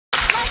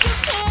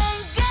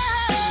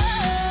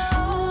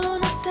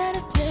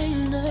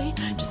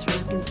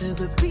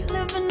we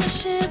living the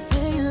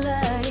champagne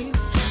life.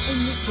 And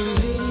Mr.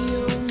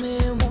 Radio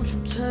Man, won't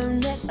you turn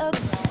that up?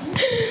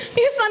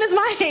 Your son is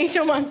my age,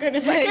 oh my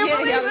goodness. I can't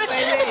believe y'all the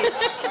same age.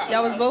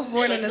 Y'all was both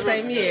born in the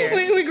same year.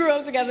 We grew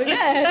up together,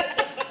 yes.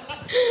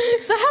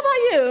 So how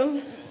about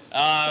you?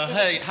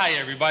 Hi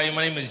everybody.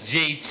 My name is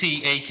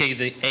JT,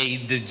 aka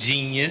the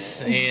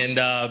Genius, and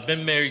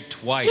been married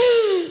twice.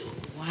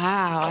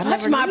 Wow.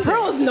 Touch my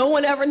pearls. No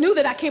one ever knew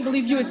that. I can't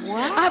believe you. Wow.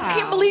 I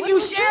can't believe you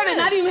shared it.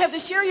 I didn't even have to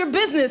share your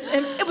business,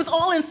 and it was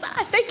all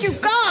inside. Thank you,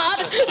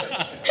 God.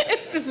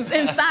 This was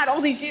inside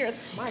all these years.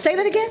 Say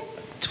that again.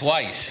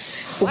 Twice.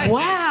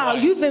 Wow,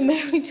 you've been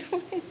married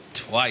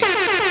twice.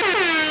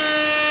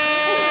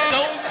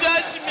 Don't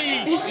judge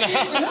me.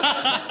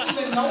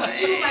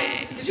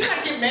 Did you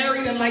not get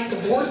married and like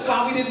divorced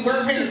while we didn't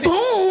weren't paying attention?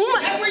 Boom.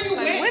 Is that where you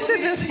went? When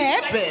did this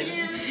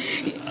happen?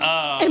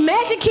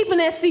 Imagine keeping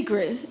that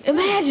secret.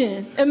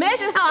 Imagine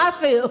how I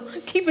feel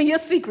keeping your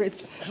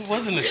secrets. It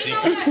wasn't a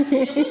secret.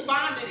 We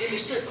bonded in the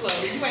strip club.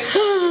 And you ain't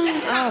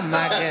oh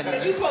my goodness.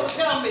 That you supposed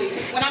to tell me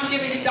when I'm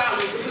giving you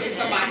dollars to put in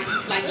somebody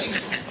like you.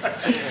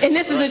 And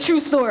this is a true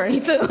story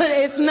too.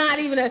 It's not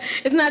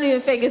even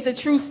fake. It's a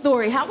true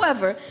story.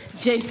 However,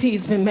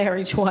 JT's been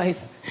married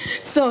twice.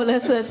 So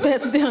let's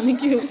pass it down to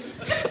you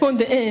on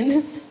the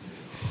end.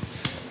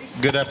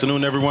 Good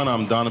afternoon, everyone.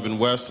 I'm Donovan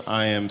West.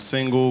 I am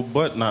single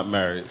but not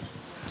married.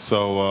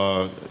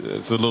 So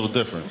it's a little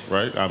different,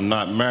 right? I'm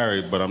not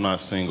married, but I'm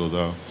not single,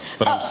 though.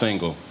 But I'm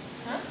single.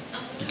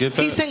 You get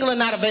that? He's single and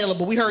not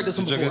available. We heard this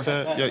one before. Did you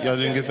get that? Y'all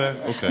didn't get that?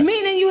 Okay.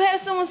 Meaning you have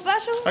someone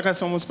special? I got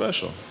someone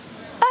special.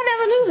 I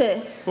never knew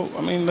that. Well,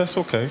 I mean, that's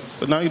okay.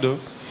 But now you do.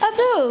 I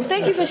do.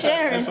 Thank you for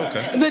sharing. That's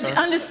okay. But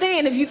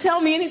understand, if you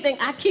tell me anything,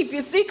 I keep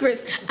your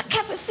secrets. I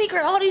kept a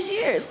secret all these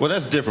years. Well,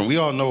 that's different. We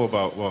all know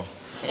about, well,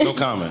 no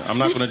comment. I'm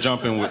not going to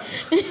jump in with,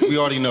 we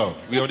already know.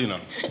 We already know.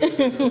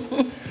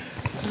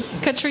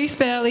 Catrice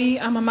Bailey.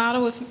 I'm a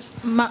model with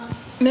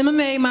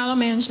MMA Model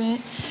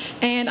Management,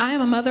 and I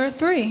am a mother of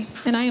 3,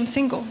 and I am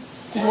single.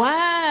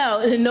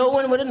 Wow, no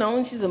one would have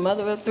known she's a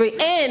mother of 3.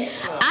 And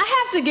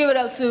I have to give it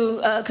up to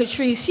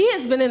Catrice. She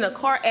has been in a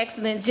car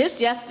accident just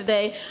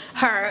yesterday.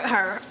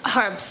 Her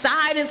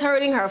side is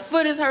hurting, her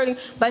foot is hurting,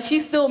 but she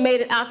still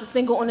made it out to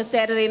single on a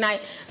Saturday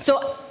night.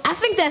 So I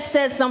think that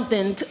says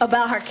something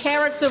about her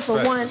character, for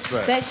one,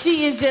 that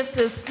she is just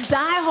this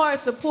diehard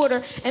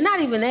supporter. And not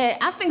even that,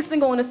 I think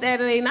single on a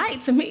Saturday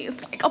night, to me,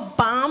 is like a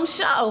bomb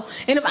show.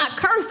 And if I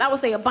cursed, I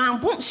would say a bomb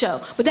boom show.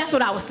 But that's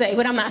what I would say,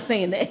 but I'm not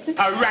saying that.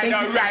 All right,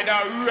 all right,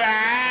 all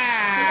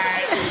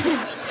right.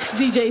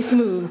 DJ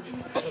Smooth.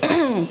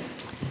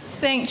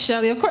 Thanks,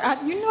 Shelly. Of course,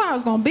 you knew I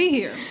was going to be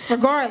here,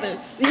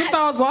 regardless. Even if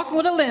I was walking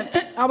with a limp,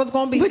 I was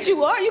going to be here. But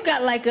you are. You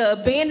got like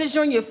a bandage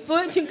on your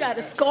foot. You got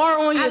a scar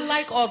on your... I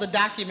like all the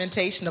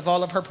documentation of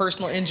all of her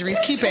personal injuries.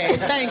 Keep it.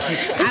 Thank you.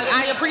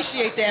 I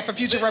appreciate that for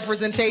future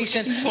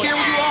representation. Here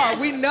you are.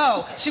 We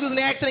know. She was in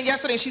an accident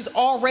yesterday, and she's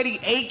already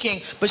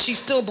aching, but she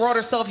still brought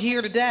herself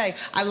here today.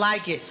 I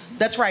like it.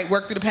 That's right.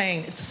 Work through the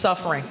pain. It's the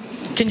suffering.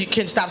 Can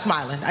you stop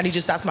smiling? I need you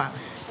to stop smiling.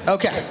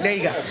 Okay, there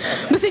you go.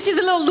 But see, she's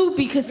a little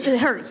loopy because it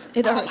hurts.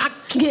 It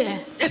hurts. Yeah.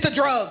 It's the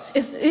drugs.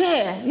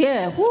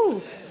 Yeah.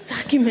 Woo.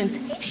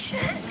 Documentation.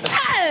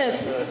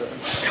 Yes.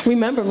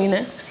 Remember me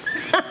now.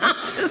 I'm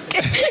just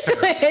kidding.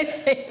 Go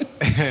ahead, Dave.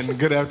 And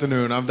good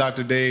afternoon. I'm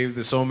Dr. Dave,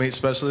 the soulmate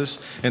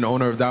specialist and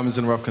owner of Diamonds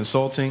in the Rough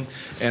Consulting.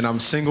 And I'm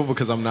single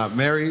because I'm not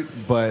married,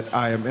 but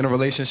I am in a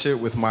relationship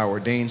with my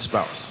ordained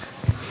spouse.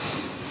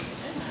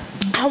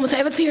 I almost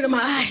have a tear in my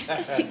eye.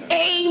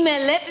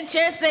 Amen. Let the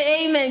church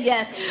say amen.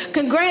 Yes.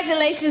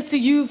 Congratulations to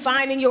you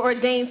finding your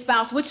ordained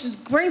spouse, which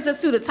brings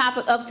us to the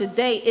topic of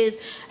today, is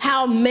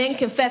how men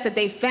confess that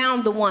they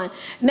found the one.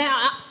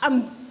 Now,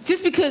 I'm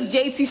just because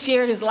JT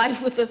shared his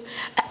life with us,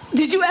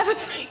 did you ever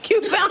think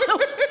you found the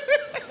one?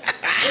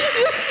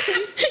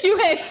 You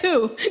had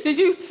 2. Did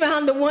you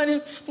find the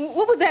one?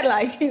 What was that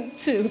like?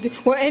 2?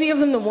 Were any of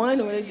them the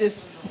one, or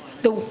just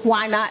the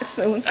why nots?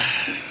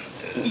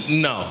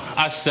 No,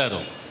 I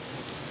settled.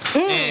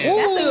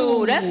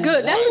 That's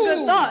good. That's a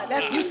good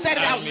thought. You said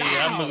it out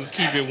loud. I'm gonna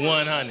keep it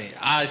 100.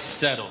 I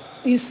settled.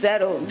 You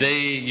settled.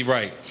 You're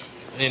right.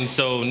 And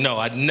so, no,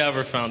 I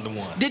never found the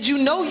one. Did you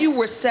know you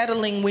were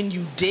settling when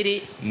you did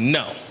it?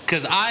 No,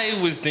 because I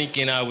was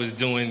thinking I was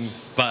doing,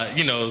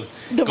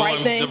 the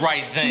right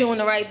thing. Doing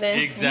the right thing.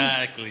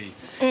 Exactly.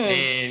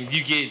 And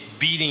you get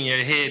beat in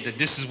your head that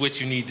this is what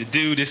you need to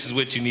do, this is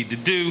what you need to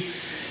do.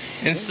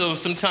 And so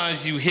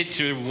sometimes you hit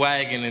your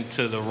wagon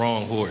into the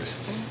wrong horse.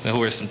 The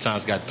horse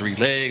sometimes got 3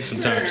 legs,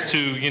 sometimes 2,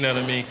 you know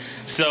what I mean?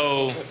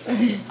 So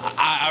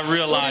I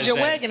realized did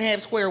your wagon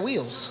have square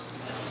wheels?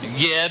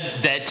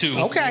 Yeah, that too.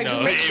 Okay,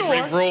 just make sure.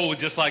 It rolled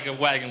just like a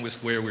wagon with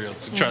square wheels.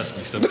 So trust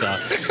me,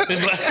 sometimes.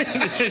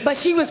 But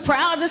she was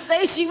proud to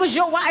say she was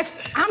your wife.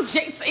 I'm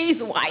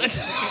JT's wife.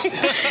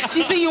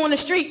 She see you on the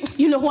street.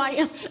 You know who I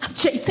am? I'm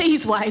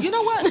JT's wife. You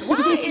know what?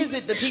 Why is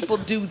it that people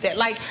do that?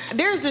 Like,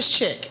 there's this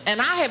chick, and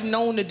I have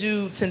known the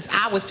dude since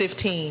I was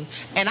 15,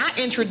 and I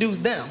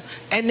introduced them.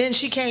 And then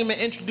she came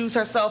and introduced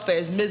herself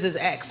as Mrs.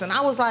 X. And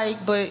I was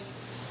like, but,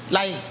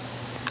 like,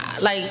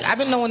 like, I've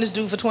been knowing this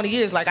dude for 20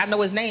 years. Like, I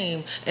know his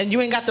name, and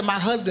you ain't got to my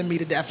husband me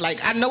to death.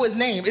 Like, I know his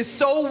name. It's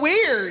so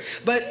weird,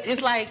 but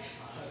it's like,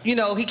 you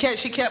know,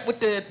 she kept with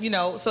the, you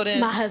know, so then.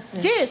 My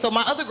husband. Yeah, so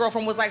my other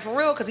girlfriend was like, for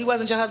real, because he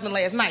wasn't your husband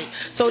last night.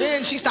 So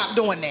then she stopped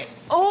doing that.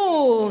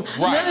 Oh,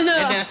 Right, no. and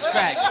that's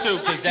facts too,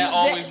 because that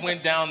always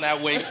went down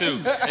that way too.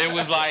 It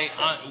was like,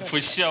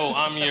 for sure,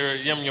 I'm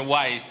your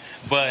wife,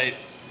 but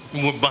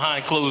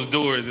behind closed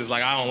doors, it's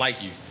like, I don't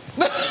like you.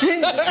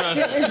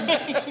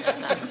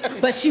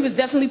 But she was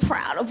definitely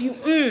proud of you.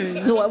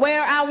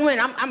 Where I went,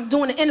 I'm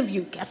doing an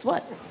interview. Guess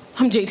what?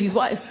 I'm JT's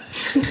wife.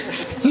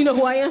 You know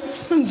who I am?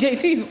 I'm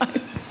JT's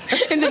wife.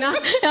 And then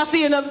I'll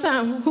see you another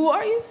time. Who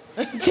are you?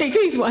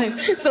 JT's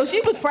wife. So she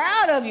was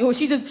proud of you, or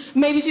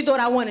maybe she thought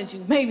I wanted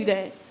you. Maybe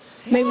that.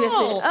 Maybe that's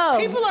it. Oh.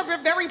 People are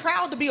very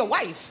proud to be a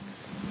wife.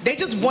 They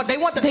want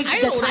the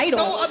title. They're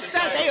so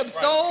obsessed. They are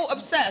so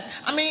obsessed.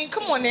 I mean,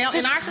 come on now.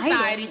 In our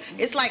society,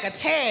 it's like a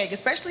tag,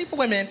 especially for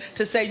women,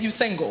 to say you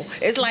single.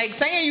 It's like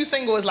saying you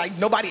single is like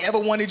nobody ever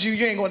wanted you.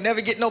 You ain't gonna never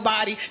get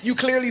nobody. You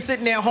clearly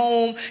sitting at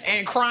home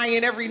and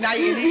crying every night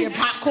and eating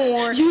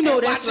popcorn. You know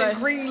and that's watching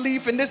right.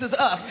 Greenleaf and This Is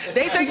Us.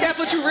 They think that's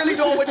what you're really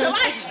doing with your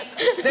life.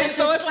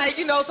 So it's like,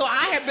 you know, so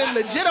I have been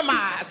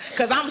legitimized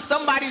because I'm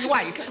somebody's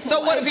wife. So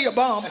what if he a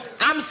bum?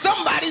 I'm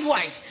somebody's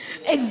wife.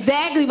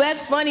 Exactly, but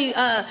that's funny.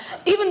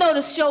 Even though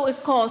the show is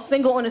called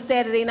Single on a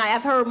Saturday Night,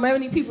 I've heard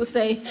many people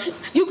say,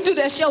 you can do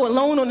that show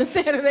alone on a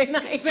Saturday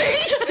night. They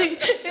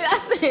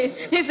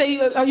say,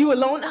 are you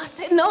alone? I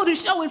said, no, the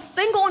show is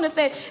Single on a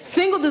Saturday.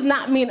 Single does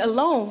not mean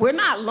alone. We're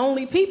not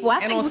lonely people.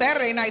 And on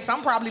Saturday nights,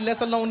 I'm probably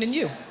less alone than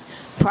you.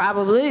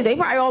 Probably. They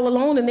probably all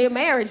alone in their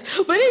marriage.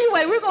 But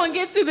anyway, we're going to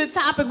get to the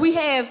topic. We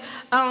have,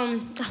 I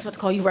was about to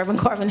call you Reverend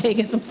Carvin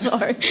Haggins. I'm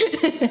sorry.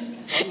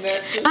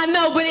 I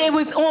know, but it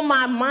was on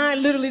my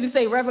mind literally to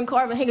say Reverend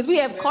Carvin Haggins. We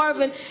have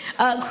Carvin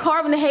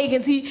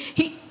Haggins.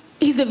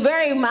 He's a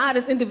very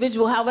modest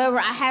individual. However,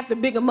 I have to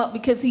big him up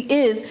because he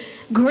is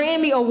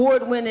Grammy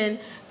award-winning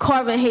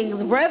Carvin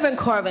Haggins, Reverend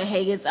Carvin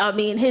Haggins. I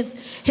mean, his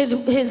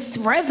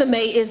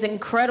resume is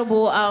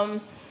incredible.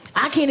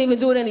 I can't even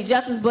do it any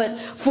justice, but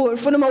for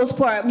the most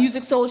part,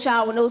 Music Soul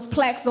Child, when those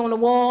plaques on the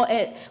wall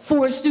at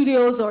Ford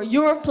Studios are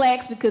your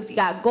plaques because you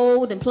got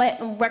gold and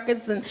platinum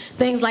records and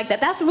things like that.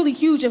 That's really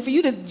huge, and for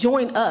you to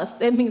join us,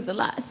 that means a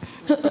lot.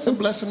 It's a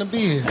blessing to be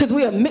here. Because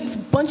we're a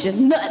mixed bunch of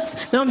nuts.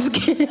 No, I'm just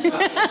kidding.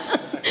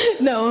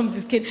 No, I'm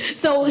just kidding.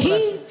 So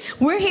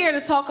we're here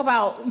to talk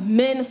about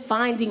men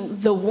finding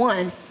the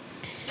one.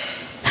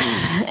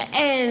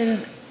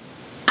 And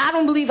I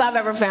don't believe I've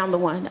ever found the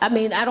one. I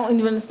mean, I don't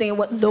even understand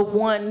what the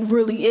one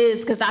really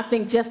is, because I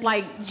think just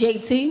like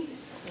JT,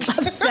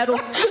 I'm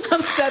settled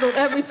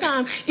every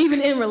time,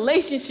 even in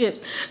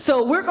relationships.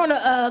 So we're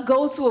gonna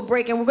go to a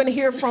break and we're gonna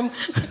hear from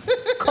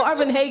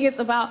Carvin Haggins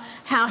about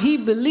how he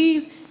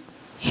believes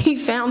he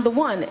found the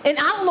one. And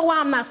I don't know why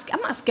I'm not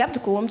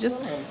skeptical. I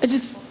just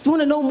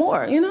want to know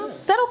more, you know?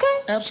 Is that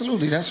okay?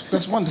 Absolutely,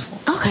 that's wonderful.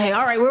 Okay,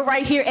 all right, we're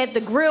right here at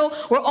the Grill.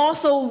 We're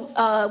also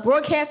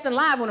broadcasting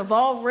live on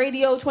Evolve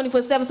Radio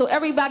 24/7. So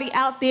everybody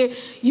out there,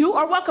 you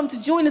are welcome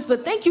to join us,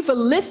 but thank you for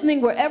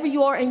listening wherever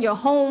you are in your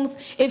homes.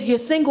 If you're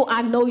single,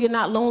 I know you're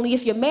not lonely.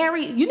 If you're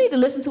married, you need to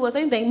listen to us,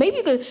 anything. Maybe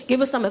you could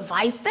give us some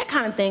advice, that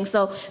kind of thing.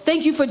 So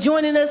thank you for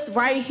joining us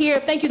right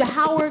here. Thank you to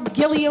Howard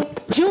Gilliam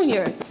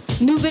Jr.,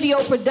 New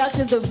Video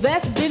Productions, the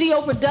best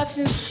video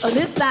productions on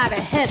this side of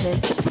heaven.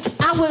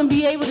 I wouldn't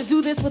be able to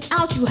do this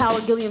without you,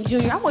 Howard Gilliam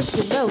Jr. I want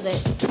you to know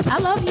that. I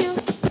love you.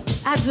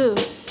 I do.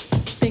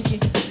 Thank you.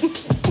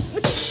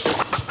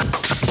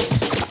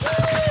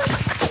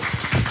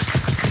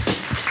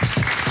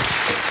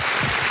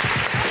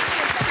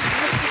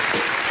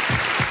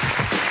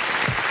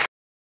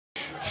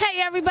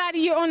 Hey everybody,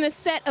 you're on the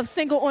set of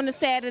Single on a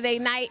Saturday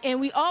Night, and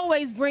we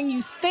always bring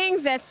you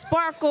things that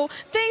sparkle,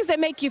 things that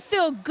make you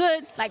feel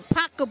good, like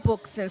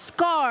pocketbooks and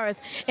scarves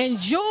and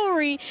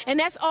jewelry, and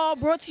that's all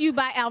brought to you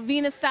by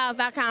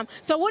alvinastyles.com.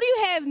 So what do you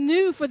have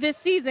new for this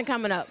season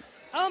coming up?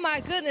 Oh my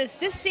goodness,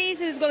 this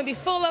season is going to be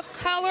full of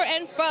color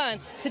and fun.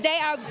 Today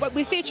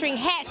we're featuring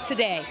hats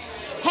today.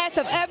 Hats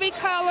of every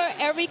color,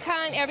 every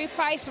kind, every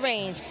price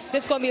range.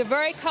 This is going to be a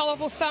very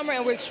colorful summer,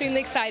 and we're extremely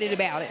excited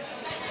about it.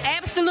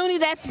 Absolutely,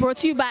 that's brought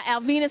to you by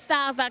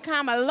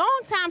alvinastyles.com, a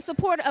longtime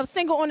supporter of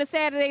Single on a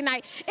Saturday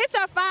Night. It's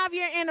our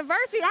 5-year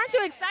anniversary. Aren't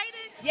you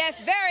excited? Yes,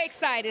 very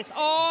excited. It's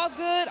all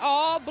good,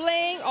 all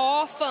bling,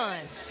 all fun.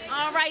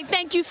 All right,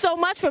 thank you so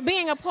much for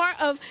being a part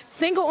of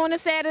Single on a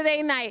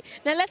Saturday Night.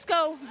 Now let's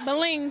go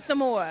bling some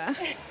more.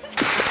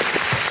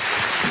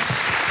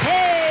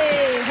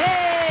 Hey,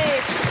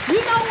 hey.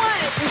 You know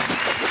what?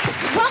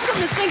 Welcome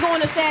to Single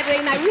on a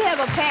Saturday Night. We have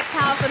a packed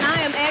house, and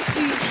I am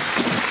actually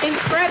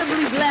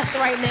incredibly blessed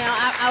right now.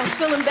 I was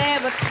feeling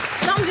bad, but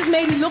something just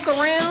made me look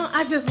around.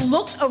 I just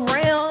looked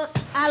around.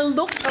 I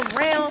looked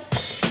around.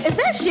 Is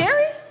that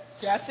Sherry?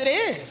 Yes, it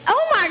is.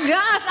 Oh my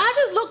gosh, I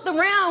just looked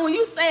around. When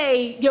you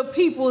say your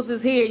peoples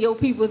is here, your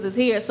peoples is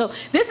here. So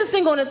this is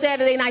Single on a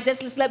Saturday Night.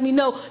 Just let me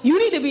know you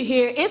need to be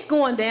here. It's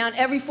going down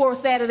every 4th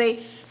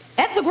Saturday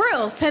at the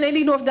Grill,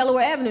 1080 North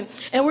Delaware Avenue.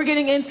 And we're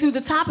getting into the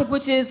topic,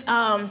 which is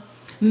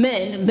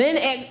men.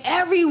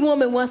 Every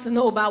woman wants to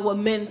know about what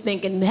men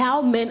think and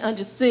how men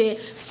understood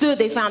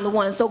they found the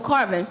one. So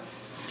Carvin,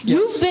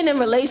 you've been in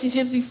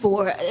relationships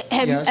before.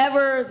 Have you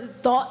ever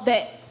thought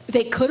that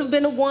they could have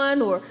been the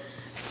one or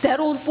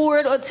settled for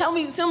it? Or tell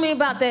me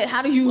about that.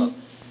 How do you...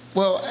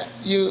 Well,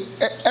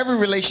 every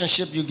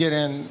relationship you get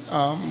in,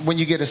 when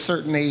you get a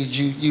certain age,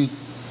 you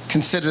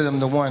consider them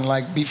the one.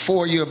 Like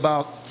before you're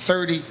about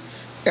 30,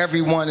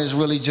 everyone is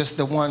really just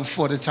the one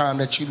for the time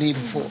that you need it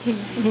for.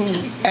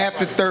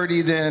 After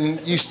 30, then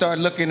you start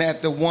looking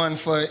at the one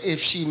for if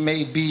she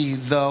may be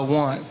the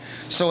one.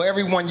 So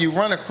everyone you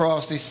run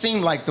across, they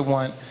seem like the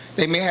one.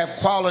 They may have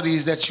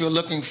qualities that you're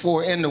looking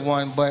for in the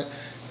one, but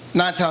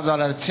 9 times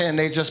out of 10,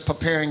 they're just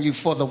preparing you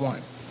for the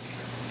one.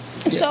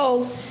 Yeah.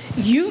 So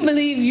you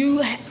believe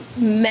you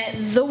met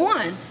the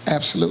one?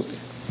 Absolutely.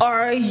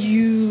 Are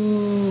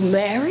you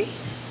married?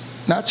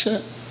 Not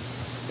yet.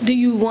 Do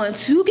you want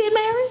to get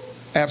married?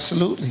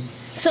 Absolutely.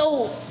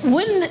 So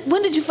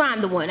when did you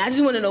find the one? I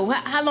just want to know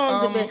how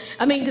long has it been?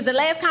 I mean, because the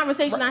last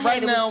conversation I had...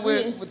 Right now,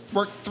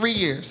 we're 3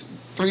 years.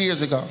 3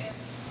 years ago.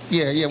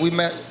 Yeah,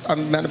 I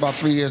met about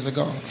 3 years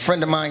ago. A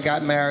friend of mine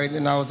got married,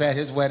 and I was at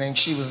his wedding.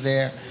 She was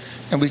there,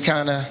 and we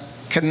kind of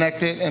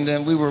connected, and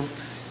then we were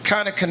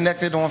kind of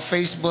connected on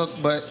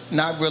Facebook, but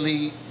not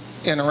really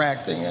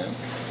interacting. And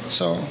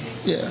so,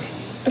 yeah.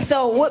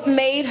 So what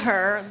made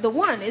her the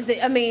one? Is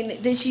it? I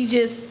mean, did she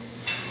just...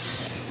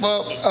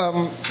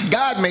 Well,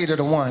 God made her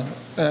the one.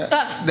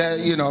 That,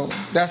 you know,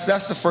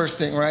 that's the first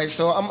thing, right?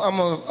 So I'm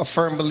a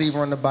firm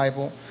believer in the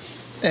Bible.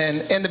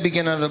 And in the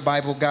beginning of the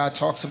Bible, God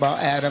talks about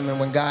Adam, and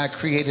when God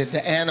created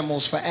the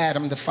animals for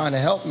Adam to find a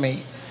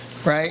helpmate,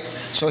 right?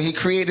 So he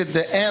created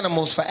the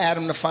animals for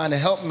Adam to find a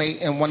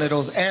helpmate and one of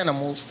those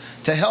animals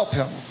to help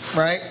him,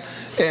 right?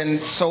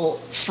 And so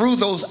through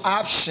those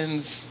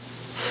options,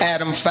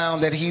 Adam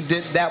found that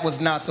that was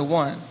not the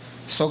one.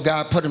 So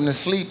God put him to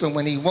sleep, and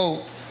when he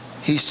woke,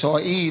 he saw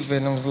Eve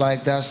and was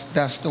like,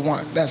 that's the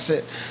one, that's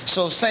it.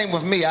 So same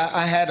with me,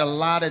 I had a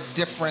lot of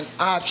different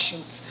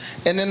options.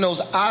 And in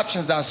those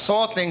options, I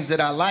saw things that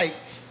I liked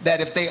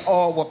that if they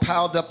all were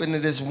piled up into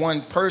this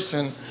one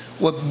person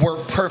would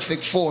work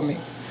perfect for me.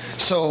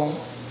 So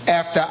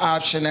after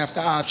option after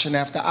option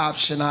after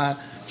option, I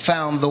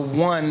found the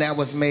one that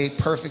was made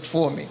perfect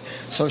for me.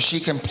 So she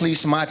can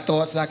please my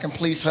thoughts, I can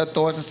please her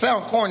thoughts. It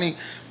sounds corny,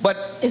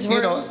 but it's real.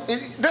 You know,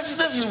 this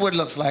is what it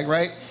looks like,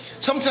 right?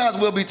 Sometimes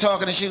we'll be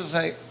talking and she'll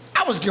say,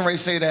 I was getting ready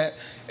to say that.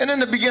 And in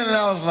the beginning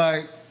I was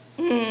like,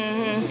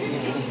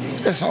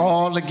 it's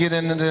all to get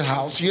into the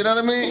house, you know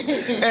what I mean?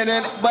 And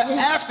then, but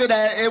after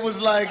that, it was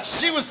like,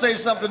 she would say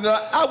something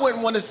that I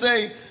wouldn't want to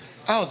say.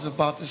 I was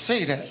about to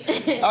say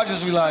that. I'll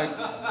just be like,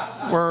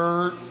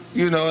 word,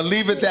 you know, and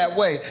leave it that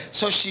way.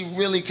 So she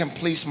really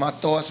completes my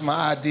thoughts,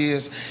 my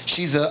ideas.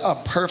 She's a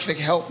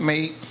perfect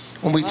helpmate.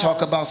 When we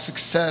talk about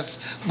success,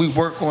 we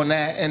work on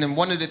that. And then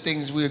one of the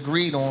things we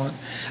agreed on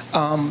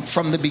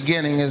from the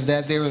beginning is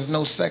that there is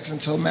no sex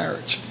until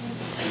marriage.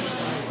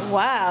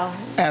 Wow.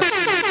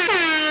 Absolutely.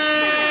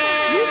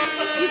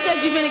 You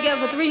said you've been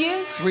together for 3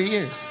 years? 3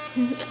 years.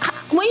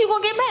 When you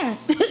gonna get married?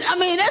 I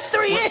mean, that's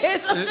 3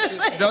 years.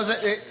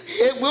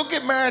 It will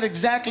get married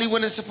exactly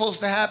when it's supposed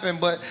to happen,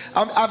 but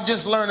I've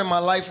just learned in my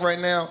life right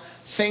now,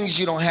 things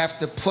you don't have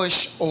to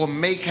push or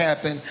make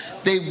happen,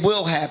 they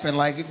will happen.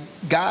 Like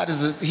God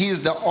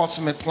He's the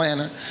ultimate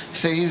planner.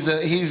 So he's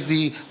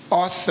the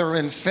author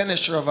and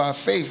finisher of our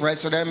faith, right?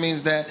 So that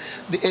means that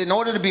in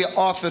order to be an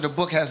author, the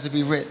book has to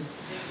be written.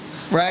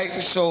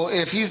 Right? So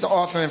if he's the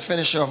author and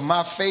finisher of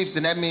my faith,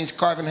 then that means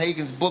Carvin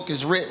Haggins' book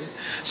is written.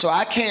 So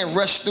I can't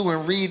rush through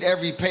and read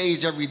every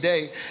page every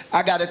day.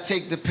 I got to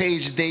take the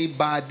page day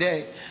by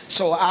day.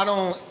 So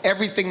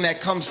everything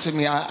that comes to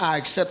me, I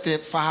accept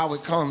it for how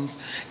it comes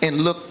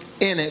and look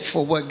in it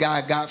for what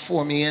God got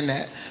for me in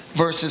that,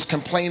 versus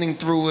complaining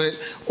through it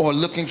or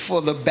looking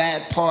for the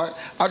bad part.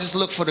 I'll just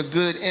look for the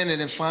good in it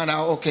and find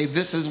out, okay,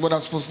 this is what I'm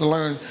supposed to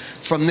learn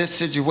from this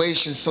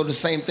situation. So the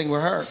same thing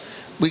with her.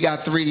 We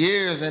got 3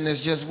 years, and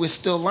it's just we're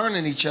still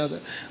learning each other.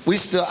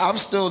 I'm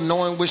still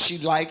knowing what she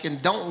like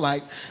and don't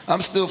like.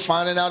 I'm still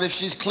finding out if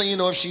she's clean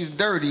or if she's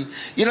dirty.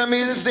 You know what I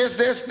mean?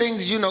 There's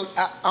things, you know,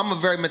 I'm a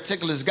very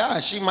meticulous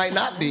guy. She might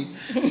not be.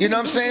 You know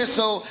what I'm saying?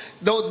 So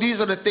these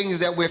are the things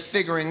that we're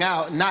figuring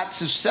out, not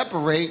to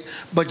separate,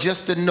 but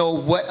just to know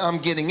what I'm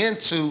getting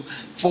into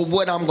for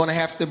what I'm going to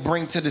have to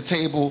bring to the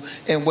table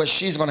and what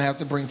she's going to have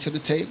to bring to the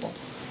table.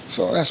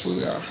 So that's where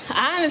we are.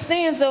 I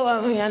understand. So I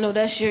mean, I know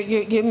that's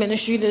your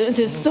ministry, the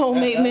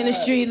soulmate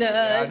ministry.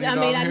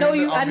 I know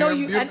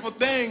you. Beautiful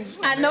things.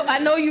 I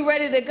know you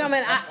ready to come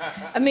in.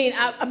 I mean,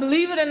 I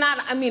believe it or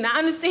not. I mean, I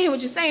understand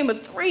what you're saying,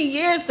 but 3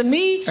 years to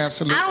me,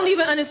 absolutely. I don't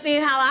even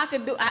understand how I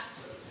could do.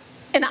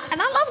 And I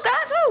love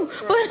God too,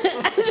 but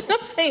that's what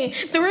I'm saying.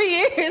 3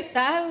 years.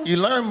 You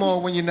learn more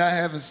when you're not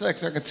having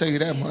sex. I can tell you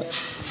that much.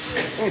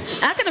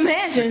 I can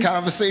imagine. The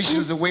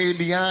conversations are way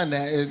beyond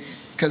that.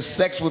 Because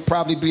sex would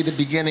probably be the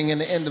beginning and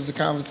the end of the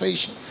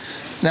conversation.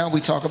 Now we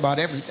talk about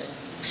everything.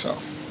 So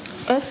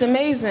That's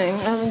amazing.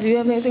 Do you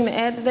have anything to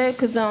add to that?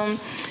 Because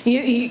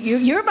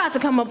you're about to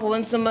come up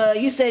with some.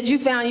 You said you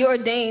found your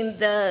ordained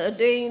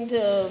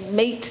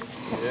mate.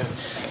 Yeah,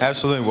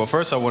 absolutely. Well,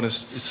 first I want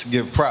to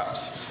give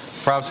props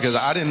because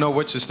I didn't know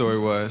what your story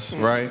was,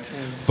 right?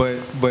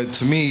 But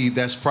to me,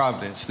 that's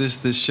providence.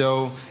 This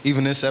show,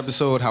 even this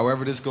episode,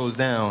 however this goes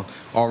down,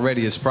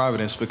 already is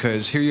providence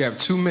because here you have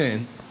two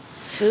men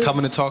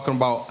coming and talking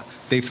about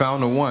they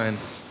found the one,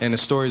 and the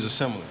stories are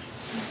similar.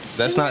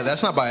 That's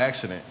not by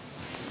accident.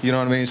 You know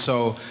what I mean?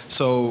 So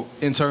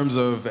in terms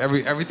of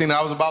everything that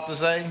I was about to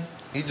say,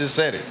 he just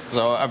said it.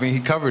 So I mean, he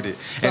covered it.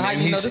 So how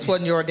you know this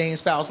wasn't your ordained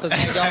spouse? Because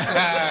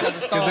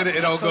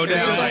it don't go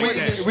down like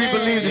that. We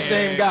believe the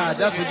same God.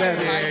 That's what that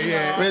is.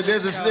 Yeah.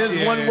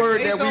 There's one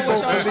word that we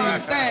both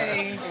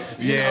believe.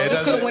 Yeah,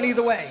 this could have went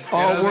either way.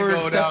 All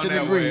words touch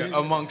and agree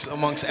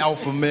amongst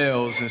alpha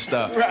males and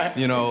stuff. Right.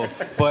 You know,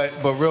 but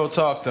real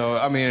talk though.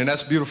 I mean, and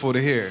that's beautiful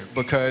to hear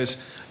because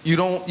you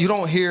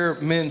don't hear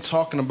men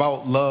talking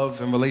about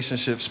love and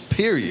relationships,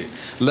 period,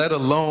 let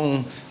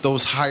alone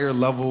those higher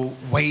level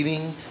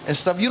waiting and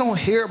stuff. You don't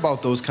hear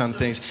about those kind of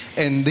things.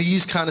 And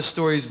these kind of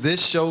stories,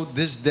 this show,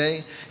 this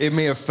day, it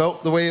may have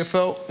felt the way it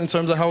felt in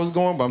terms of how it's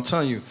going, but I'm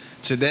telling you,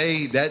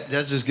 today, that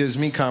just gives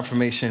me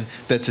confirmation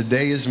that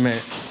today is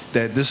meant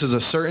that this is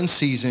a certain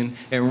season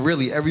and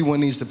really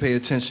everyone needs to pay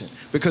attention.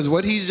 Because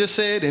what he's just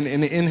said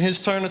in his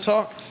turn to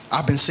talk,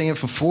 I've been saying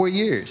for 4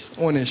 years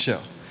on this show.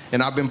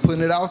 And I've been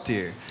putting it out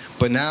there.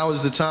 But now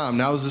is the time,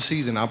 now is the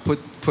season. I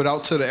put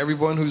out to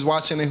everyone who's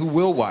watching and who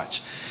will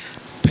watch.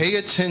 Pay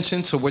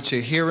attention to what you're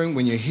hearing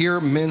when you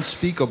hear men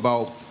speak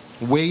about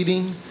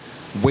waiting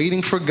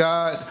for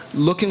God,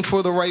 looking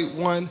for the right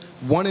one,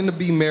 wanting to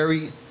be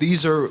married.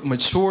 These are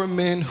mature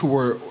men who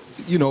are,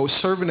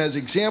 serving as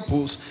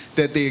examples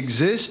that they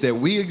exist, that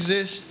we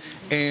exist,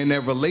 and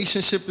that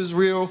relationship is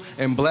real,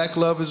 and black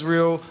love is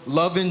real.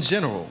 Love in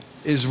general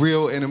is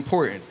real and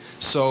important.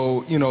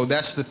 So,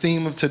 that's the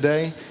theme of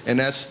today, and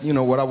that's,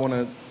 what I want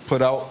to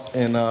put out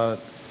and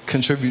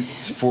contribute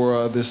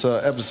for this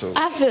episode.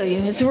 I feel you.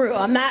 It's real.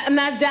 I'm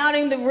not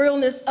doubting the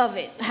realness of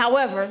it.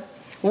 However,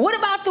 what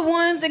about the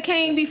ones that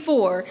came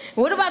before?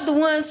 What about the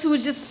ones who were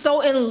just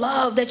so in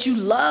love that you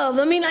love?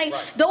 I mean,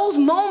 those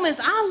moments,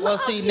 I love. Well,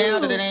 see, now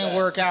that it ain't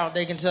work out,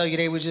 they can tell you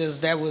that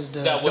was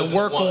the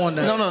work on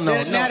the. No.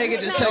 Now they can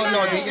just tell you.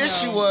 No, the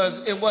issue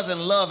was it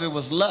wasn't love, it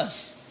was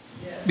lust.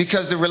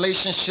 Because the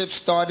relationship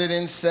started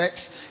in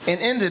sex and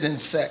ended in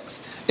sex.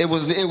 It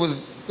was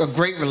a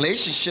great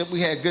relationship.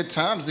 We had good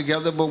times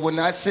together, but when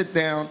I sit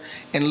down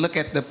and look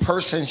at the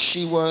person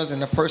she was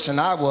and the person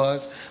I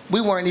was, we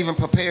weren't even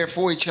prepared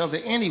for each other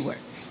anyway.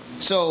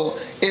 So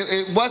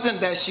it wasn't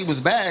that she was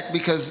back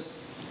because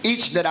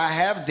each that I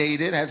have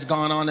dated has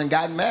gone on and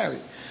gotten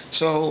married.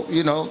 So,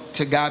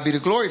 to God be the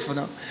glory for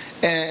them.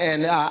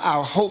 And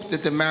I hope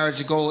that the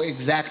marriage go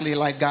exactly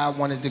like God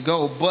wanted to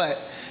go, but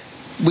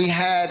we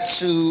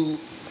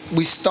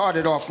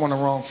started off on the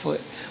wrong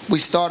foot. We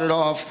started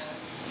off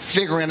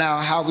figuring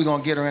out how we're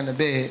going to get her in the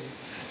bed.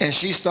 And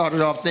she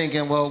started off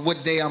thinking, well,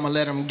 what day I'm going to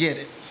let him get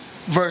it?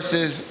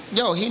 Versus,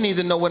 he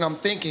needs to know what I'm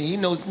thinking. He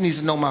needs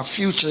to know my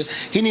future.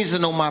 He needs to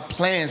know my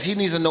plans. He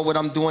needs to know what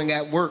I'm doing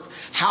at work,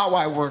 how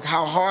I work,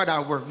 how hard I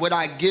work, what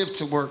I give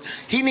to work.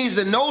 He needs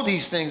to know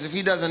these things. If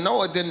he doesn't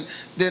know it,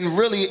 then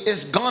really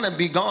it's going to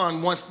be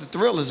gone once the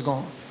thrill is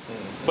gone.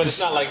 But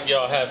it's not like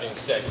y'all having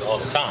sex all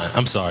the time.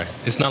 I'm sorry.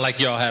 It's not like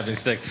y'all having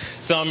sex.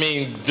 So, I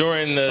mean,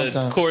 during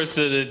the course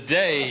of the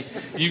day,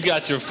 you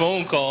got your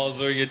phone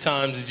calls or your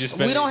times that you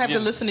spend. We don't have to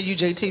listen to you,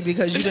 JT,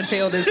 because you didn't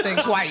fail this thing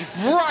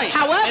twice. Right.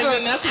 However,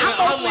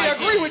 I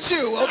mostly agree with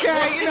you,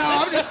 okay?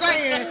 I'm just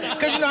saying,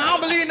 because, I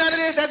don't believe none of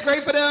this. That's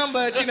great for them,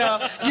 but,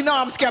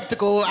 I'm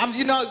skeptical.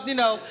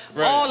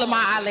 Right. All of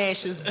my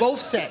eyelashes,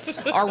 both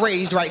sets, are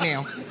raised right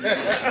now.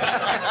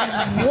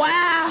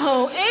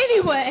 Wow.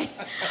 Anyway,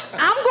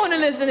 I'm going to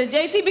listen to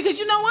JT because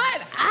you know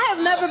what? I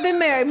have never been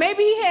married.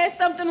 Maybe he has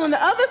something on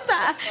the other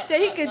side that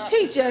he could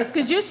teach us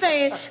because you're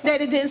saying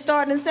that it didn't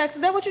start in sex.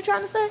 Is that what you're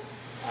trying to say?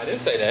 I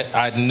didn't say that.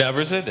 I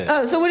never said that.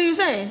 Oh, so what are you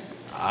saying?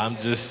 I'm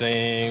just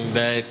saying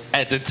that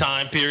at the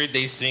time period,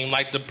 they seemed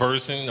like the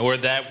person or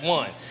that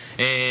one.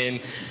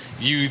 And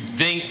you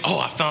think, oh,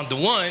 I found the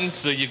one,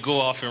 so you go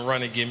off and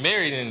run and get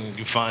married, and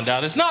you find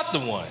out it's not the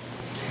one.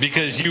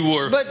 Because you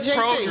were But JT,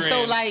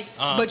 programmed.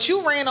 but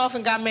you ran off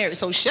and got married.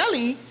 So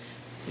Shelly,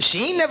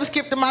 she ain't never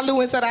skipped to my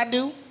Lou and said I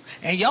do.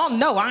 And y'all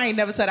know I ain't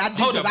never said I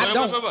do because I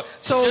don't.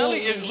 So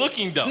Shelly is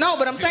looking dumb. No,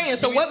 but I'm saying,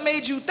 so what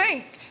made you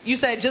think, you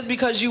said just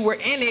because you were in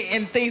it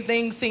and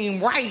things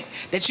seemed right,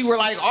 that you were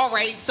like, all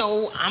right,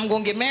 so I'm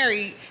going to get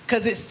married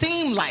because it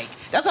seemed like.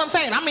 That's what I'm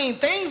saying. I mean,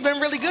 things been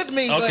really good to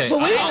me. Okay. But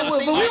we're going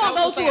to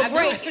go to a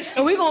break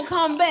and we're going to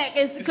come back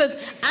because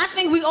I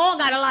think we all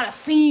got a lot of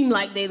seem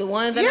like they the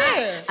ones. And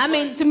Yeah. I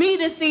mean, to me,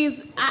 this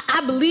seems,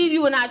 I believe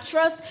you and I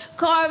trust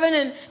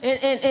Carvin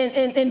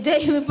and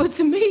David, but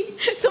to me,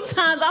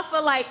 sometimes I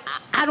feel like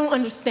I don't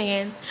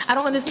understand. I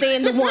don't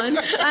understand the one.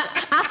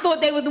 I thought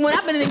they were the one.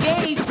 I've been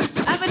engaged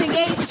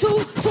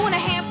 2.5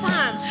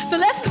 times. So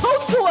let's go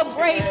to a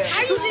break.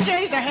 How you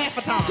DJs a half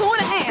a time?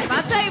 2.5.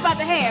 I'll tell you about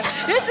the half.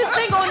 This is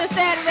Single on a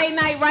Saturday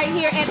night right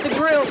here at the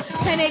Grill,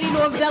 1080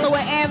 North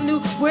Delaware Avenue.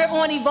 We're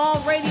on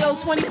Evolve Radio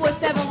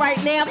 24/7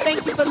 right now.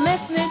 Thank you for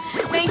listening.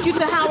 Thank you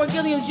to Howard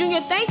Gilliam Jr.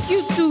 Thank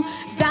you to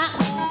Doc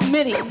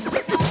Smitty.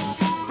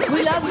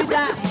 We love you,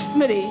 Doc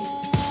Smitty.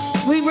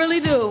 We really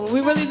do.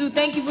 We really do.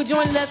 Thank you for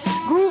joining us.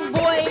 Groove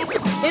Boy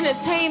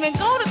Entertainment.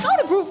 Go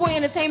to Groove Boy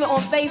Entertainment on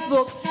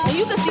Facebook, and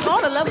you can see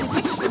all the lovely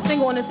pictures from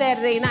Single on a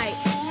Saturday night.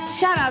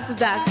 Shout out to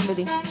Doc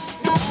Smitty.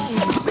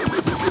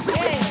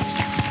 Yeah.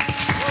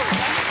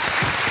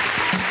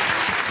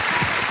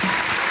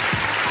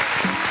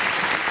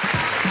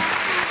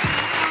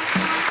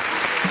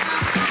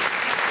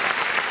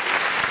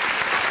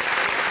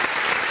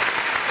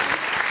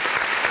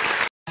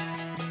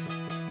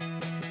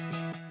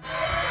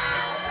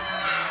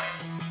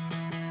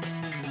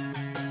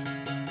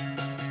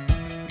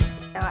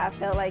 I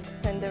felt like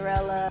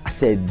Cinderella. I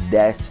said,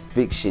 that's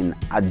fiction.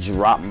 I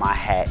dropped my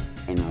hat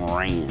and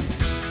ran.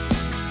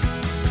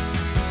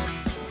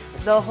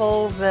 The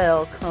whole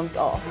veil comes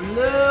off. A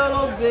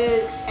little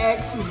bit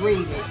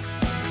X-rated.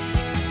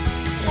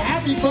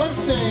 Happy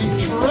birthday,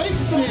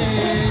 Tracy!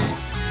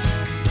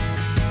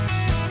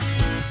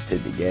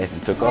 Hit the gas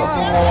and took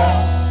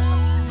off.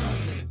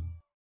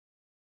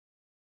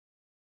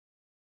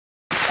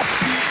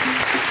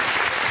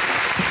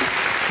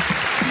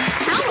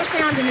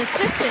 An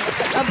assistant,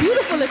 a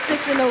beautiful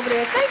assistant over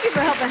there. Thank you for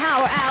helping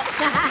Howard out.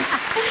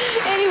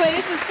 Anyway,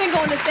 this is Single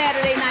on a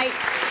Saturday night,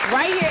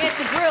 right here at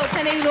the Grill,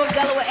 1080 North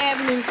Delaware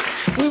Avenue.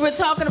 We were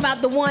talking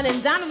about the one,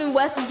 and Donovan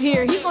West is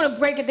here. He's going to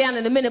break it down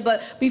in a minute,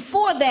 but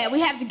before that, we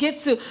have to get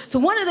to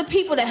one of the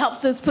people that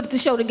helps us put the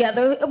show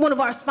together, one of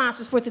our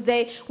sponsors for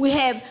today. We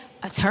have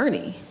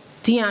attorney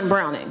Dion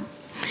Browning.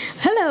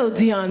 Hello,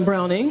 Dion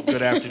Browning.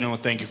 Good afternoon.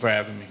 Thank you for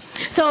having me.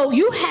 So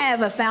you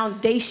have a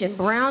foundation,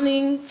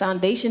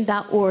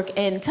 browningfoundation.org,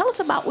 and tell us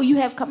about what you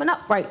have coming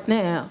up right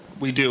now.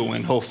 We do,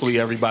 and hopefully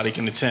everybody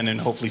can attend and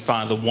hopefully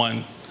find the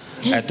one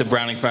at the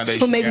Browning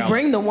Foundation. Or maybe Gala.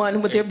 bring the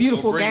one with their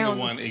beautiful bring gown.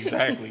 The one,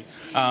 exactly.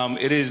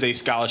 It is a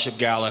scholarship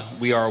gala.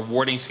 We are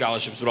awarding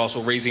scholarships, but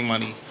also raising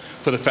money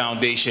for the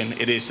foundation.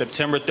 It is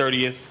September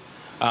 30th.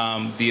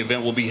 The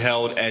event will be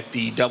held at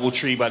the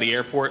Doubletree by the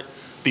airport.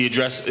 The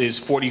address is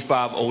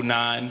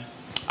 4509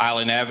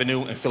 Island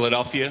Avenue in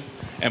Philadelphia.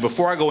 And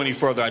before I go any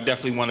further, I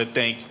definitely want to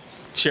thank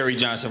Sherry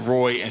Johnson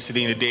Roy and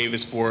Sedina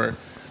Davis for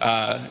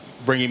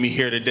bringing me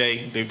here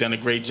today. They've done a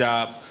great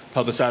job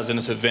publicizing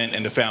this event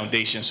and the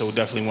foundation, so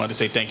definitely wanted to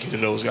say thank you to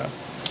those guys.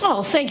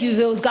 Oh, thank you to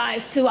those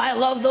guys, too. I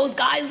love those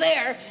guys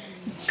there.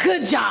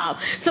 Good job.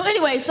 So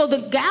anyway, so the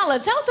gala,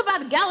 tell us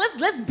about the gala.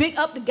 Let's big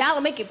up the gala,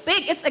 make it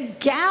big. It's a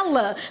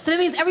gala. So that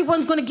means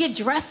everyone's going to get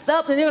dressed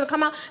up and they're going to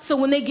come out. So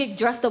when they get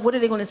dressed up, what are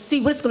they going to see?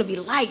 What it's going to be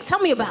like? Tell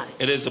me about it.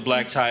 It is a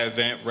black tie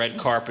event, red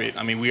carpet.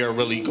 I mean, we are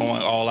really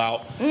going all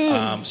out. We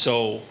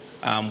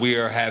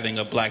are having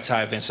a black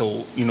tie event.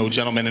 So, you know,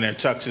 gentlemen in their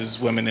tuxes,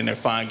 women in their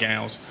fine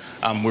gowns.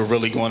 We're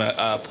really going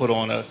to put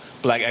on a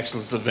Black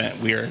Excellence event.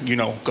 We are, you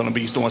know, going to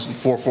be doing some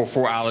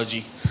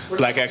 444-ology,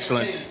 Black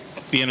Excellence,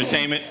 the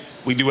entertainment.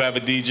 We do have a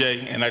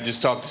DJ, and I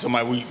just talked to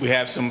somebody. We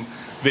have some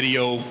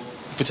video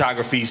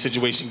photography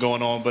situation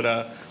going on,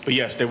 but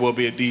yes, there will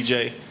be a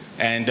DJ,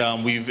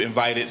 and we've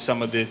invited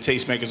some of the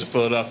tastemakers of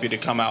Philadelphia to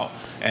come out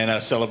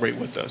and celebrate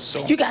with us.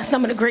 So you got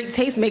some of the great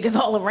tastemakers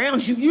all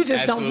around you. You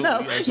just don't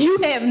know. Absolutely. You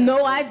have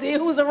no idea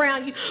who's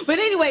around you. But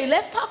anyway,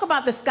 let's talk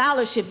about the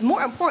scholarships.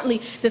 More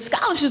importantly, the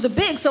scholarships are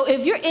big. So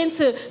if you're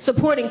into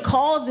supporting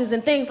causes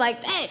and things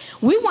like that,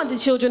 we want the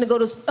children to go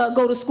to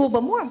school.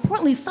 But more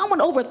importantly,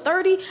 someone over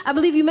 30, I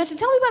believe you mentioned.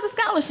 Tell me about the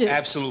scholarships.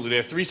 Absolutely.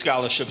 There are 3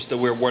 scholarships that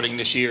we're awarding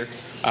this year.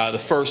 The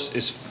first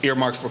is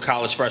earmarked for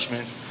college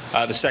freshmen.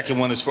 The second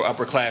one is for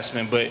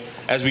upperclassmen. But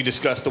as we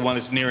discussed, the one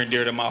that's near and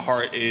dear to my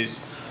heart is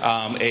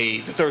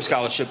the third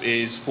scholarship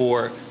is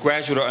for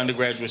graduate or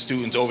undergraduate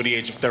students over the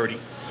age of 30.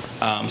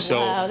 So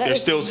wow,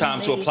 there's still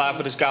time to apply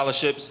for the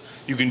scholarships.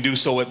 You can do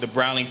so at the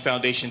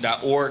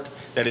browningfoundation.org.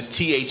 That is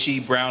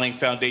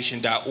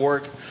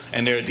browningfoundation.org.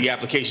 And the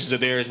applications are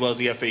there as well as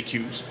the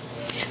FAQs.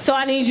 So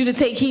I need you to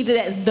take heed to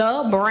that,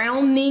 the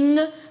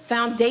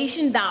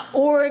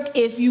browningfoundation.org,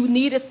 if you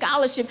need a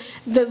scholarship.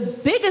 The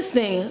biggest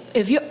thing,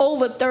 if you're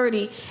over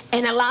 30,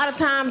 and a lot of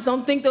times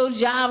don't think those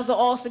jobs are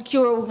all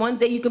secure. One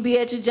day you could be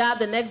at your job,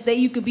 the next day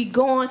you could be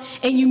gone,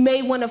 and you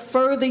may want to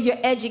further your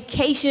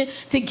education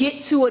to get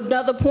to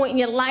another point in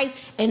your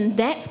life. And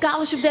that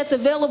scholarship that's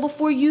available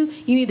for you,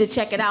 you need to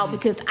check it out,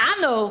 because I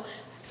know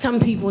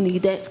some people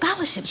need that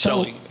scholarship.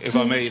 Shelly, if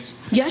I may. Yes,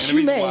 and the you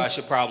reason may. why I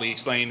should probably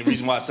explain the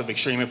reason why it's of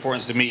extreme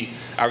importance to me.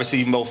 I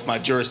received both my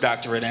Juris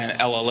Doctorate and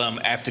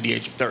LLM after the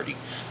age of 30.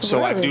 So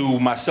really? I do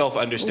myself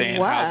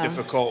understand Wow. how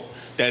difficult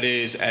that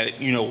is at,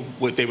 you know,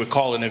 what they would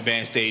call an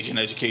advanced stage in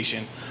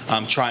education,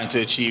 trying to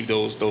achieve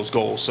those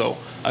goals. So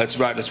that's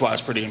why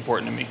it's pretty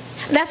important to me.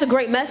 That's a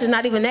great message.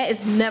 Not even that.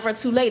 It's never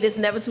too late. It's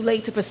never too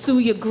late to pursue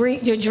your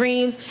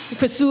dreams,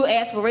 pursue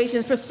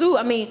aspirations,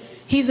 I mean,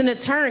 he's an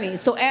attorney.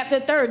 So after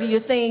 30,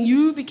 you're saying saying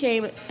you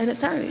became an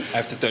attorney.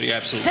 After 30,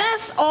 absolutely.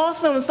 That's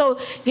awesome. So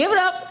give it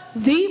up.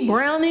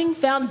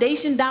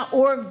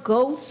 TheBrowningFoundation.org.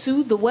 Go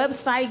to the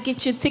website,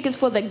 get your tickets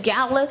for the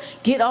gala,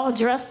 get all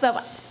dressed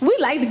up. We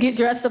like to get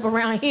dressed up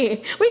around here.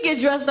 We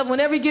get dressed up on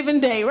every given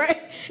day, right?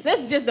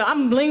 That's just,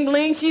 I'm bling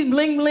bling, she's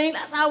bling bling.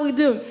 That's how we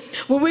do.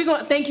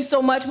 Well, thank you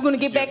so much. We're going to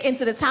get back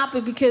into the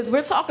topic because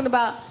we're talking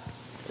about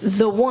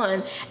the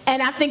one.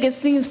 And I think it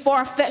seems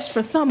far-fetched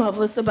for some of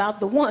us about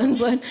the one,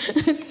 but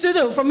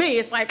for me,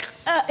 it's like,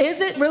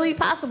 is it really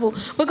possible?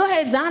 But go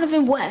ahead,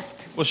 Donovan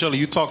West. Well, Shirley,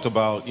 you talked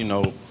about,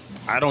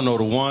 I don't know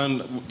the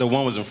one. The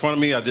one was in front of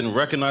me. I didn't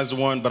recognize the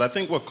one. But I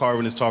think what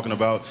Carvin is talking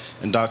about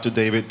and Dr.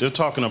 David, they're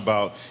talking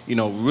about,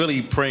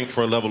 really praying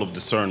for a level of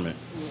discernment,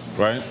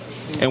 right?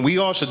 And we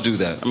all should do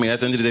that. I mean,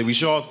 at the end of the day, we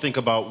should all think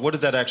about what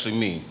does that actually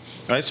mean,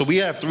 right? So we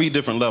have 3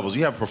 different levels.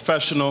 You have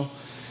professional.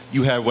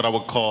 You have what I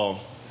would call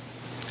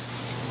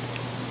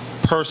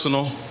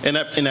personal. And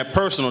that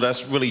personal,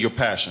 that's really your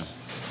passion.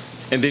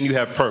 And then you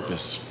have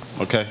purpose.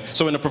 Okay,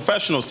 so in a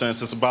professional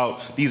sense, it's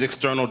about these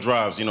external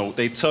drives.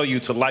 They tell you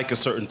to like a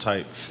certain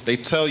type. They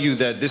tell you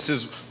that this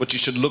is what you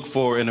should look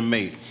for in a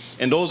mate.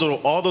 And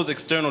all those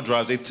external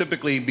drives, they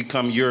typically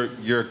become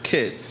your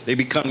kit. They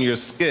become your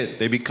skit.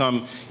 They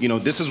become,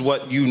 this is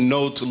what you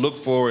know to look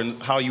for and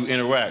how you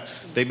interact.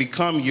 They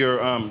become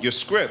your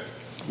script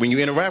when you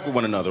interact with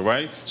one another,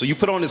 right? So you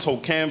put on this whole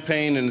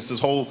campaign and it's this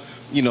whole,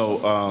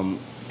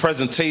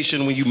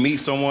 presentation when you meet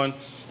someone.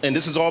 And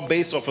this is all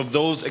based off of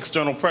those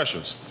external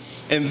pressures.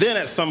 And then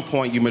at some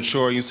point you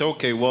mature and you say,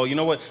 okay, well, you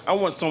know what? I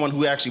want someone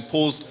who actually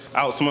pulls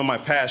out some of my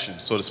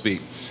passions, so to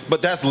speak.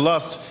 But that's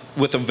lust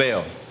with a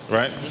veil,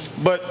 right?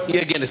 But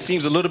again, it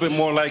seems a little bit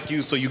more like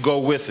you, so you go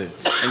with it.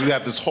 And you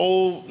have this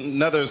whole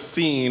another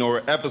scene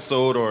or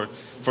episode, or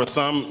for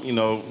some,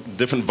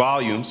 different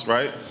volumes,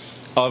 right,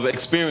 of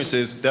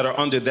experiences that are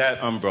under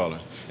that umbrella.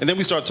 And then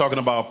we start talking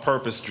about a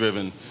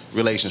purpose-driven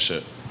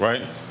relationship,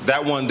 right?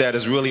 That one that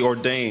is really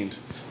ordained,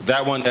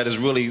 that one that is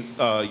really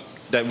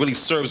that really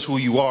serves who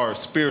you are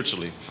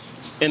spiritually.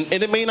 And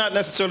it may not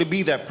necessarily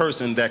be that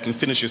person that can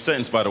finish your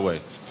sentence, by the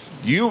way.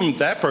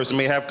 That person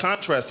may have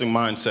contrasting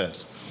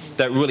mindsets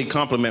that really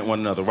complement one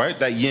another, right?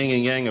 That yin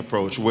and yang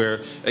approach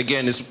where,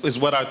 again, is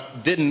what I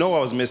didn't know I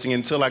was missing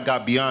until I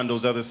got beyond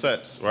those other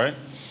sets, right?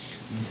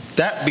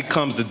 That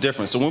becomes the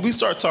difference. So when we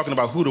start talking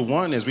about who the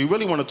one is, we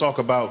really want to talk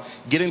about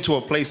getting to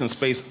a place and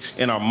space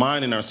in our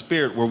mind and our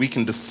spirit where we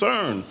can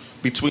discern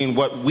between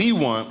what we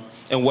want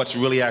and what's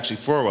really actually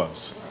for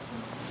us.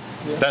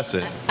 Yeah. That's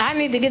it. I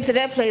need to get to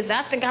that place.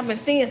 I think I've been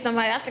seeing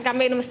somebody. I think I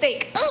made a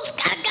mistake. Oops,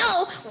 gotta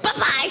go.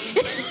 Bye-bye.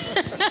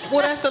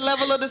 Well, that's the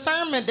level of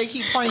discernment they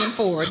keep praying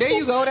for. There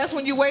you go. That's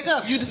when you wake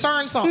up. You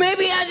discern something.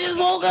 Maybe I just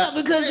woke up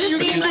because it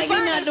seems like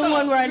you're not the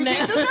one right now.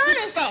 You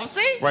discerning stuff,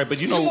 see? Right,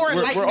 but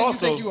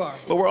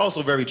we're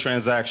also very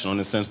transactional in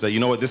the sense that,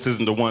 this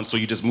isn't the one, so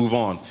you just move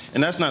on.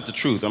 And that's not the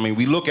truth. I mean,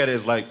 we look at it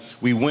as like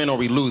we win or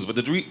we lose, but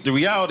the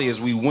reality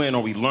is we win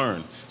or we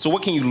learn. So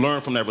what can you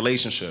learn from that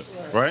relationship,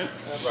 right?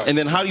 And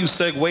then how do you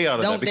segue out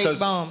of that? Because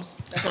don't date bums.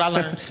 That's what I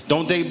learned.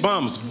 Don't date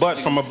bums, but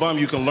from a bum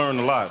you can learn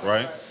a lot,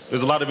 right?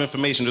 There's a lot of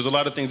information. There's a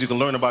lot of things you can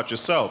learn about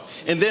yourself.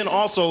 And then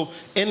also,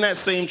 in that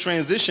same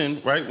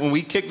transition, right, when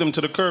we kick them to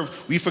the curb,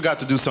 we forgot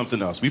to do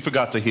something else. We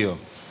forgot to heal,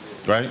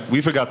 right?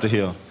 We forgot to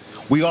heal.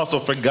 We also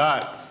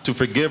forgot to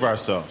forgive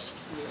ourselves.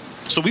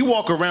 So we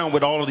walk around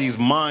with all of these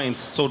minds,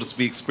 so to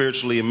speak,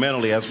 spiritually and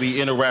mentally, as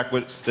we interact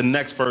with the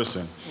next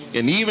person.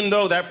 And even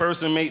though that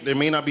person there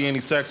may not be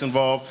any sex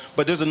involved,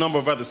 but there's a number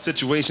of other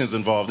situations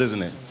involved,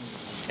 isn't it?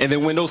 And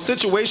then when those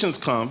situations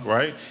come,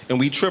 right, and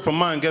we trip a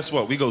mind, guess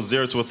what? We go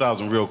 0 to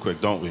 1,000 real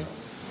quick, don't we?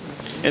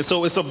 And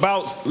so it's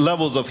about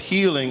levels of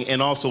healing and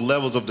also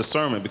levels of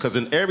discernment, because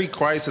in every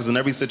crisis, in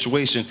every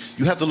situation,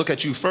 you have to look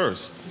at you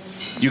first.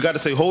 You got to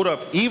say, hold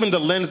up, even the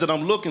lens that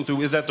I'm looking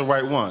through, is that the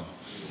right one?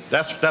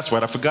 That's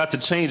right, I forgot to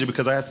change it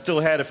because I still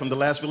had it from the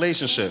last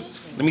relationship.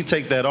 Let me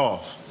take that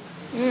off.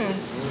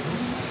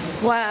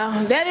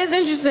 Wow, that is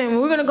interesting.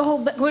 We're gonna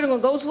go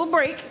to a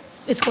break.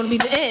 It's going to be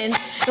the end,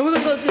 and we're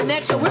going to go to the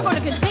next show. We're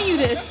going to continue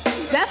this.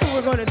 That's what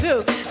we're going to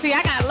do. See,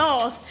 I got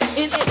lost.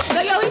 He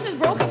just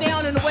broke it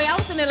down in a way. I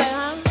was sitting there like,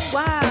 huh?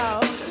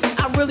 Wow.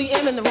 I really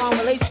am in the wrong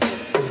relationship.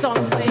 That's all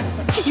I'm saying.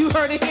 You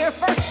heard it here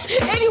first.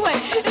 Anyway,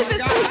 this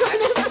is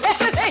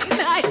Saturday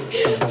night.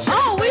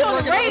 Oh, we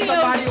on the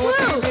radio,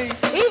 too.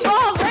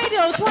 Evolve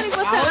Radio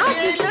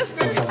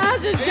 24/7. I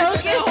was just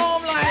joking.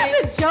 I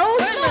was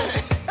joking.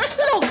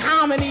 Little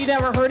comedy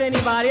never hurt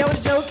anybody. I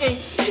was joking.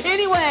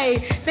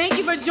 Anyway, thank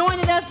you for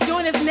joining us.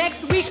 Join us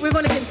next week. We're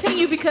going to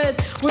continue because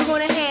we're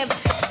going to have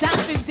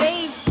Dr.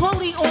 Dave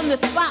fully on the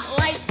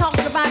spotlight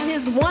talking about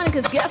his one,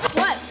 because guess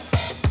what?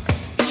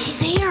 She's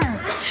here.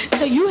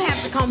 So you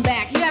have to come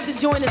back. You have to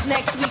join us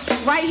next week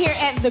right here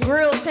at The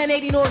Grill,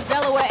 1080 North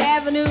Delaware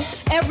Avenue,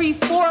 every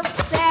 4th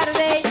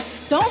Saturday.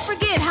 Don't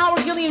forget,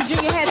 Howard Gilliam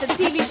Jr. has a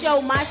TV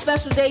show, My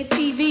Special Day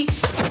TV,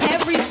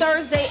 every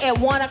Thursday at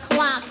 1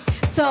 o'clock.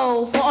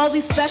 So for all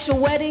these special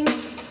weddings,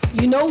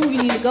 you know who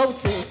you need to go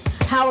to.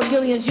 Howard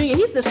Gilliam Jr.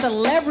 He's a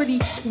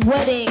celebrity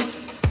wedding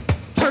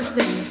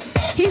person.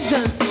 He's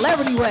done some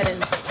celebrity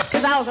weddings,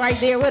 because I was right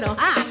there with them.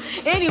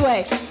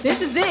 Anyway,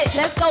 this is it.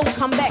 Let's go.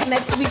 Come back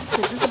next week,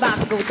 because it's about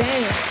to go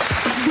down.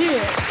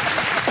 Yeah.